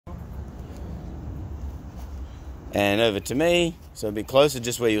And over to me, so a bit closer,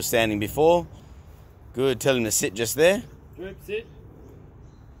 just where you were standing before. Good, tell him to sit just there. Droop, sit.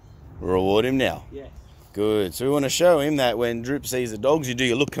 Reward him now. Yes. Good, so we want to show him that when Droop sees the dogs, you do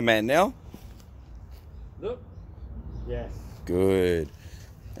your look command now. Look. Yes. Good.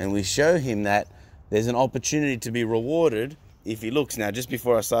 And we show him that there's an opportunity to be rewarded if he looks. Now, just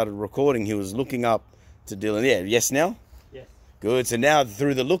before I started recording, he was looking up to Dylan. Yeah, yes now? Yes. Good. So now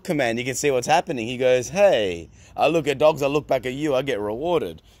through the look command, you can see what's happening. He goes, hey, I look at dogs, I look back at you, I get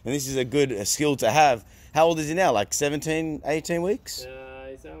rewarded. And this is a good skill to have. How old is he now? Like 17, 18 weeks?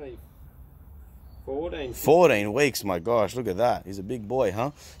 He's only 14. 14 weeks, my gosh, look at that. He's a big boy,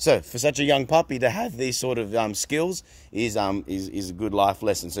 huh? So for such a young puppy to have these sort of skills is a good life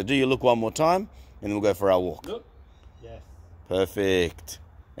lesson. So do your look one more time, and then we'll go for our walk. Look. Yes. Perfect.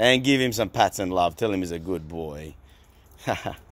 And give him some pats and love. Tell him he's a good boy.